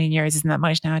suppose 10 million euros isn't that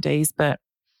much nowadays, but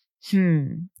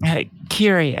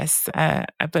curious,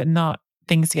 but not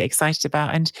things to get excited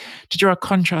about. And to draw a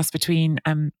contrast between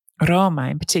Roma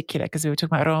in particular, because we were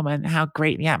talking about Roma and how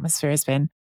great the atmosphere has been.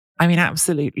 I mean,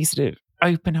 absolutely sort of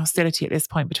open hostility at this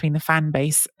point between the fan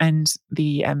base and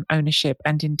the ownership,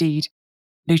 and indeed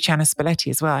Luciano Spalletti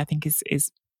as well, I think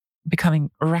is becoming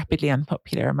rapidly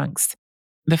unpopular amongst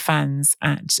the fans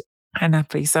at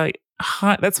Napoli. So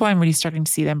that's why I'm really struggling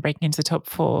to see them breaking into the top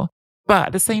 4. But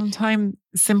at the same time,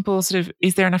 simple sort of,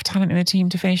 is there enough talent in the team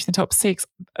to finish in the top 6?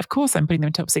 Of course, I'm putting them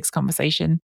in top 6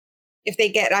 conversation. If they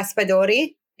get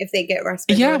Raspadori.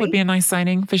 Yeah, it would be a nice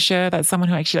signing for sure. That's someone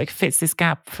who actually like fits this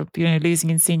gap for,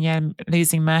 losing Insigne and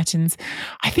losing Mertens.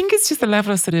 I think it's just the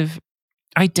level of sort of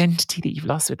identity that you've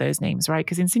lost with those names, right?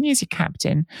 Because Insigne is your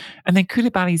captain, and then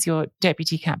Koulibaly is your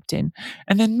deputy captain,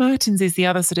 and then Mertens is the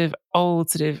other sort of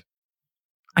old sort of,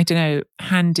 I don't know,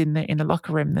 hand in the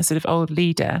locker room, the sort of old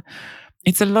leader.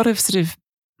 It's a lot of sort of,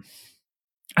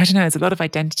 I don't know, there's a lot of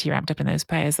identity wrapped up in those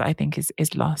players that I think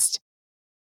is lost.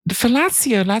 For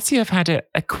Lazio have had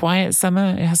a quiet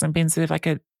summer. It hasn't been sort of like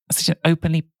such an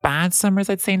openly bad summer as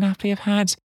I'd say Napoli have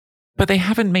had, but they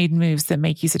haven't made moves that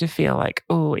make you sort of feel like,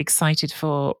 excited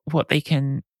for what they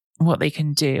can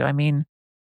do. I mean,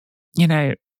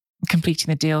 completing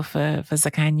the deal for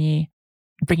Zaccagni,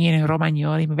 bringing in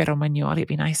Romagnoli. It'd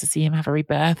be nice to see him have a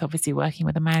rebirth, obviously working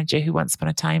with a manager who once upon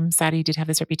a time, sadly, did have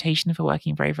this reputation for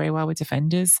working very, very well with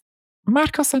defenders.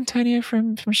 Marcos Antonio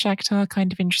from Shakhtar,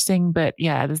 kind of interesting, but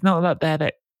yeah, there's not a lot there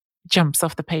that jumps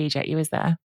off the page at you, is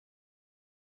there?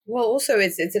 Well, also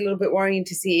it's a little bit worrying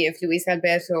to see if Luis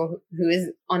Alberto, who is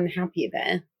unhappy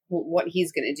there, what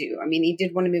he's going to do. I mean, he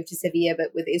did want to move to Sevilla,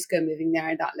 but with Isco moving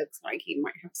there, that looks like he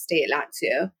might have to stay at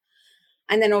Lazio.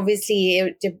 And then obviously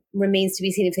it remains to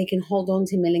be seen if they can hold on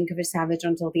to Milinkovic-Savic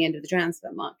until the end of the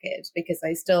transfer market, because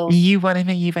You want him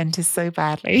at Juventus so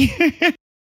badly.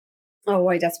 Oh,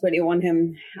 I desperately want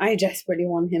him.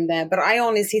 There. But I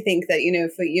honestly think that,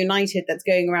 for United that's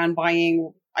going around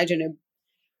buying,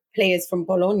 players from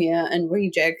Bologna and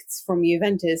rejects from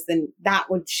Juventus, then that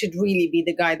should really be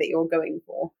the guy that you're going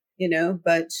for,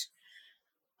 But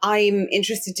I'm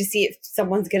interested to see if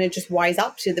someone's going to just wise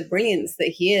up to the brilliance that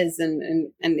he is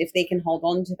and if they can hold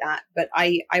on to that. But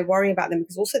I worry about them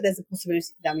because also there's a possibility,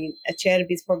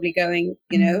 Acerbi's probably going,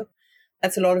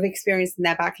 That's a lot of experience in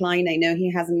their back line. I know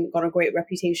he hasn't got a great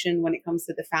reputation when it comes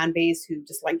to the fan base who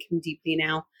dislike him deeply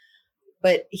now.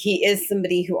 But he is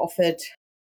somebody who offered,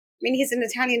 he's an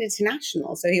Italian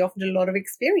international, so he offered a lot of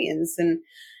experience and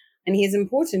he is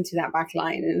important to that back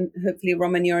line. And hopefully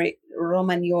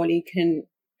Romagnoli can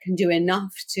do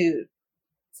enough to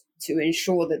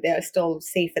ensure that they're still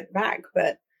safe at the back.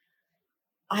 But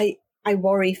I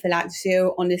worry for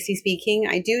Lazio, honestly speaking.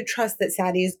 I do trust that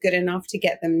Sarri is good enough to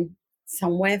get them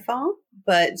somewhere far,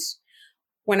 but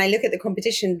when I look at the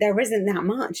competition, there isn't that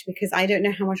much because I don't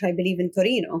know how much I believe in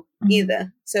Torino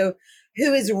either. So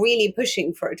who is really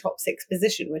pushing for a top 6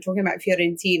 position? We're talking about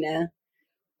Fiorentina,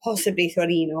 possibly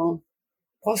Torino,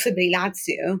 possibly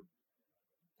Lazio.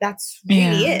 That's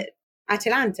really it.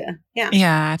 Atalanta.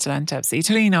 Yeah, Atalanta, absolutely.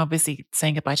 Torino, obviously,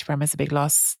 saying goodbye to Roma is a big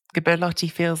loss. Belotti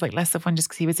feels like less of one just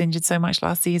because he was injured so much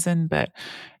last season. But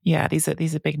yeah, these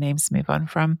are big names to move on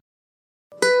from.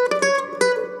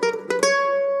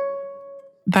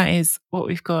 That is what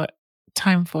we've got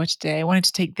time for today. I wanted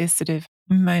to take this sort of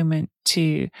moment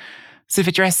to sort of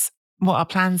address what our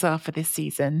plans are for this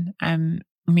season.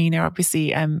 Mina,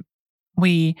 obviously,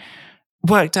 we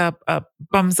worked our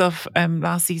bums off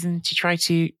last season to try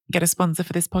to get a sponsor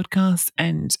for this podcast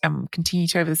and continue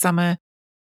to over the summer.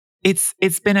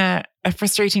 It's been a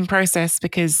frustrating process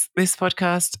because this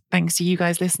podcast, thanks to you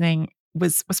guys listening,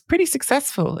 was pretty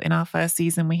successful in our first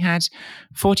season. We had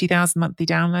 40,000 monthly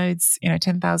downloads,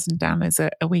 10,000 downloads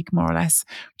a week, more or less,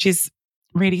 which is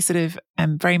really sort of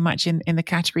very much in the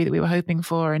category that we were hoping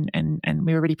for and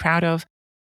we were really proud of.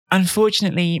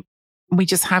 Unfortunately, we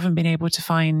just haven't been able to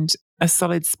find a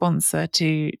solid sponsor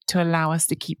to allow us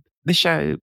to keep the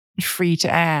show free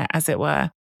to air, as it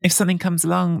were. If something comes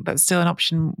along that's still an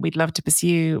option we'd love to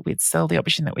pursue, we'd still the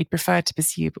option that we'd prefer to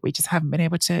pursue, but we just haven't been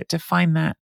able to find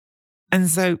that. And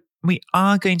so we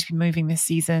are going to be moving this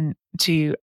season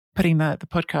to putting the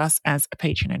podcast as a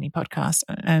patron-only podcast.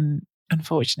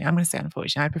 Unfortunately, I'm going to say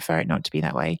unfortunately, I prefer it not to be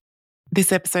that way.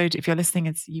 This episode, if you're listening,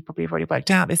 as you probably have already worked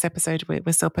out, this episode we're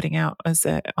still putting out as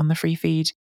on the free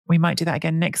feed. We might do that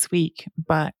again next week,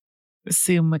 but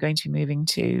soon we're going to be moving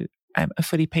to a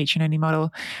fully patron-only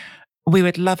model. We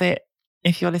would love it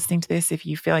if you're listening to this, if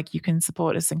you feel like you can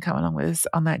support us and come along with us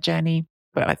on that journey.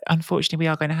 But unfortunately, we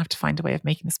are going to have to find a way of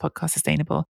making this podcast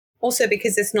sustainable. Also,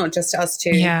 because it's not just us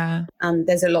two. Yeah.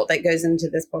 There's a lot that goes into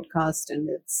this podcast, and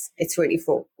it's really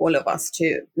for all of us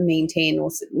to maintain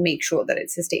or make sure that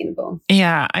it's sustainable.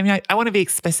 Yeah. I want to be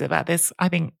explicit about this. I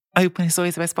think openness is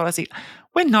always the best policy.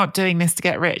 We're not doing this to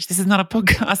get rich. This is not a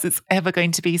podcast that's ever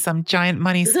going to be some giant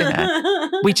money spinner.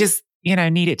 We just,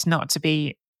 need it not to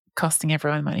be costing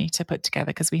everyone money to put together,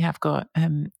 because we have got a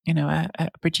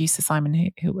producer,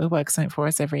 Simon, who works on it for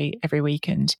us every week,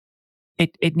 and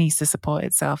it needs to support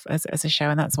itself as a show,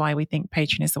 and that's why we think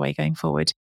Patreon is the way going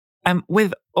forward.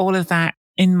 With all of that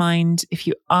in mind, if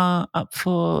you are up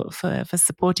for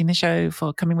supporting the show,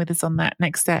 for coming with us on that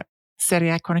next step,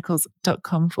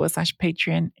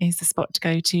 seriachronicles.com/Patreon is the spot to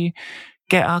go to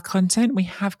get our content. We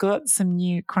have got some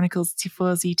new Chronicles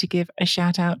Tifosi to give a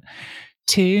shout out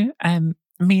to.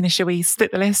 Mina, shall we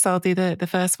split the list? I'll do the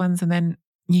first ones and then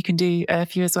you can do a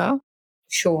few as well.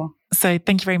 Sure. So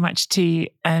thank you very much to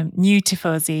new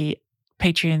Tifosi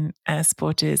Patreon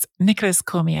supporters, Nicholas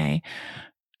Cormier,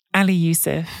 Ali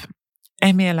Youssef,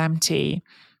 Emir Lamti,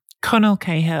 Connell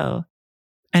Cahill,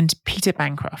 and Peter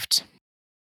Bancroft.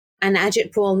 And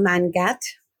Ajit Paul Mangat,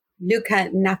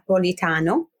 Luca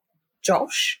Napolitano,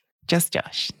 Josh. Just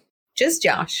Josh.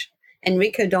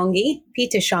 Enrico Donghi,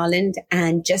 Peter Sharland,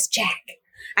 and Just Jack.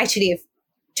 Actually, if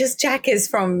Just Jack is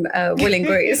from Will and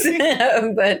Grace,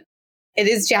 but It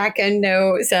is Jack and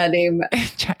no surname.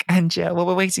 Jack and Jill. Well,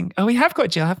 we're waiting. Oh, we have got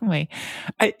Jill, haven't we?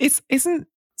 Isn't...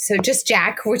 So just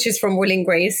Jack, which is from Will and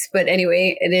Grace. But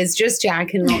anyway, it is just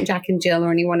Jack and not Jack and Jill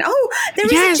or anyone. Oh, there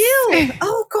is a Jill.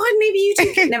 Oh, God, maybe you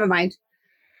two. Never mind.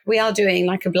 We are doing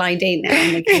like a blind date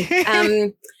now, Nikki.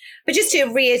 But just to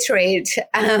reiterate,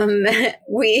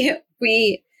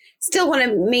 we still want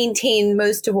to maintain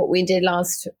most of what we did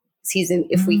last season,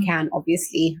 if we can,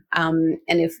 obviously. And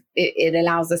if it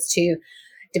allows us to,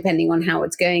 depending on how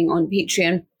it's going on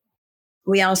Patreon.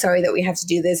 We are sorry that we have to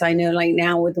do this. I know, like,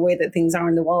 now with the way that things are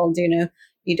in the world, you know,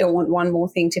 you don't want one more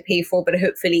thing to pay for, but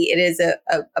hopefully it is a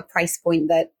price point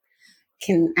that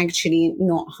can actually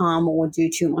not harm or do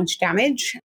too much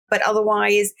damage. But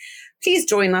otherwise, please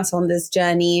join us on this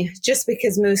journey, just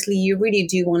because mostly you really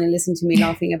do want to listen to me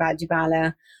laughing about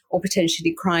Dybala or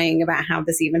potentially crying about how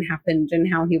this even happened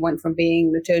and how he went from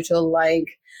being the total,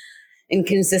 like,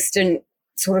 inconsistent,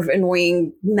 sort of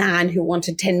annoying man who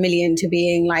wanted 10 million to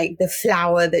being like the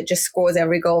flower that just scores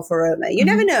every goal for Roma. You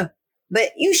never know, but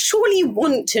you surely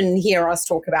want to hear us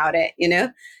talk about it, you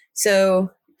know? So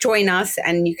join us,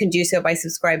 and you can do so by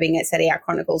subscribing at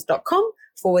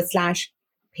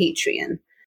seriachronicles.com/Patreon.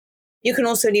 You can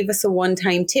also leave us a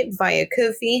one-time tip via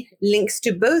Ko-fi. Links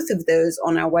to both of those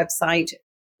on our website,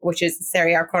 which is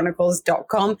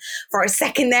seriachronicles.com. For a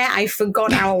second there, I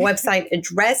forgot our website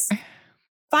address.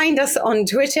 Find us on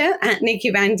Twitter at Nikki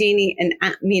Bandini and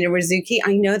at Mina Rizuki.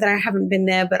 I know that I haven't been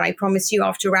there, but I promise you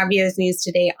after Rabiot's news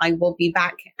today, I will be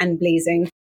back and blazing.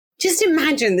 Just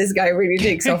imagine this guy really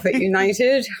takes off at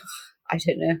United. I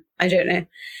don't know.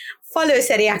 Follow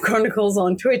Serie A Chronicles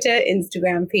on Twitter,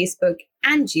 Instagram, Facebook,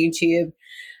 and YouTube.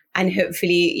 And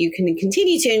hopefully you can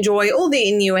continue to enjoy all the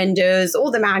innuendos,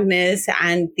 all the madness,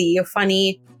 and the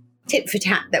funny tit for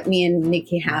tat that me and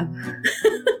Nikki have.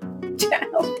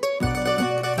 Ciao.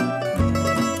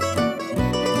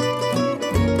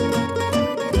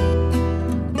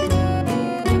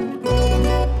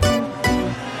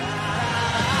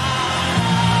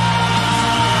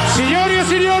 Signori e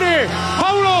signori,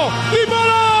 Paulo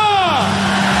Dybala!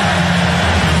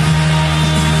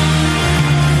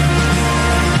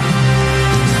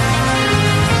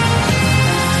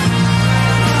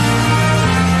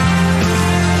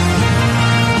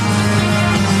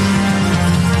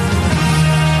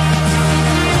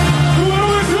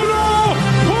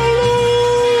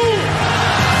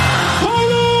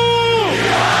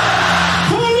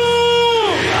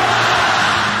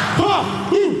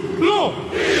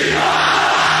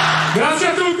 Grazie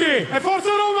a tutti e forza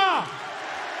Roma!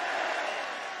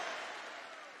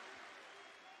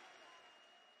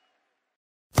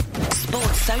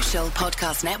 Sports Social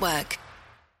Podcast Network.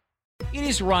 It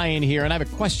is Ryan here, and I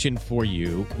have a question for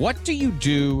you. What do you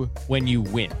do when you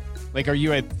win? Like, are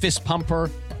you a fist pumper,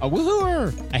 a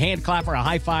woohooer, a hand clapper, a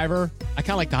high fiver? I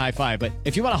kind of like the high five, but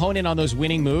if you want to hone in on those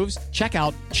winning moves, check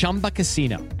out Chumba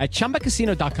Casino. At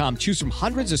ChumbaCasino.com, choose from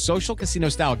hundreds of social casino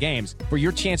style games for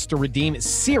your chance to redeem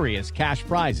serious cash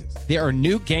prizes. There are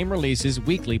new game releases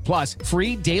weekly, plus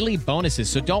free daily bonuses.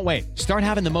 So don't wait. Start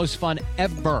having the most fun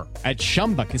ever at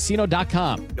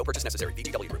ChumbaCasino.com. No purchase necessary.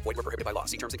 VGW Group. Void where prohibited by law.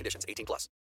 See terms and conditions. 18+.